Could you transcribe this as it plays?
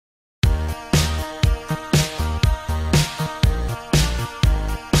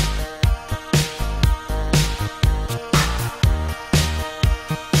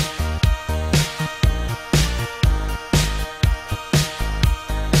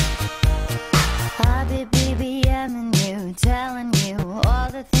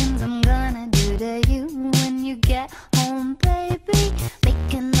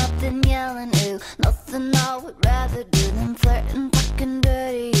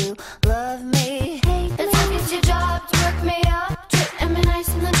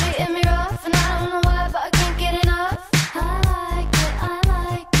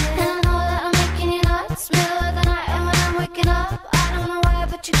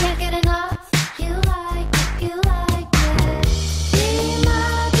can't get enough. You like it, you like it. Be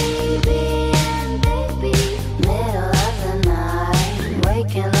my baby and baby, middle of the night,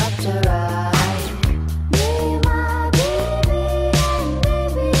 waking up to ride. Be my baby and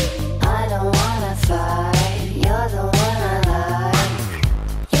baby, I don't wanna fight, you're the one I like.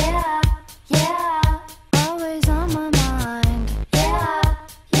 Yeah, yeah, always on my mind. Yeah,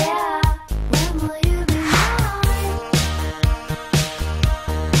 yeah, when will you be mine?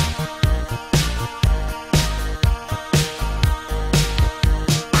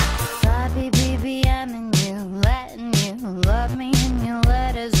 Sloppy BBMing you, letting you love me in your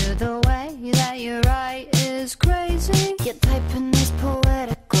letters. Or the way that you write is crazy. You're typing these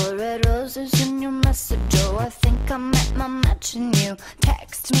poetical red roses in your message. Oh, I think I met my match in you.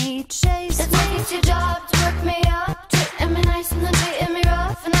 Text me, chase me. It's your job to work me up, treating me nice and then treating me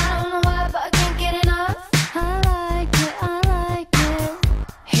rough. And I don't know why, but I can't get enough. I like it, I like it.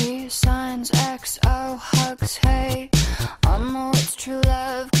 He signs XO, hugs, hey. I know it's true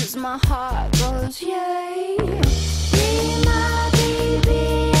love, cause my heart goes yay. Be my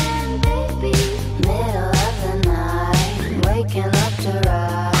baby and baby, middle of the night, waking up to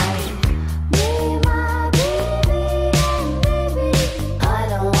ride. Be my baby and baby, I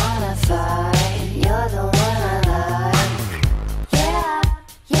don't wanna fight, you're the one I like. Yeah,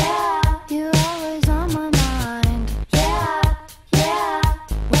 yeah, you're always on my mind. Yeah, yeah,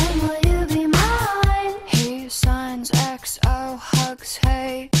 when will you be mine? He signs XO, hugs,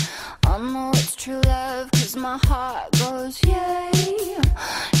 hey. I know it's true love, cause my heart goes yay.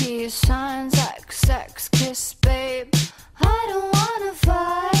 He signs XX, kiss, babe. I don't wanna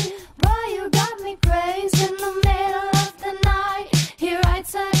fight, why you got me crazy in the middle of the night. He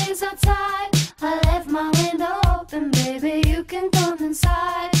writes that he's outside, I left my window open, baby, you can come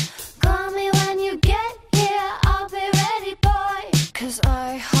inside. Call me when you get here, I'll be ready, boy. Cause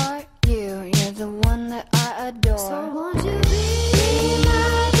I heart you, you're the one that I adore. So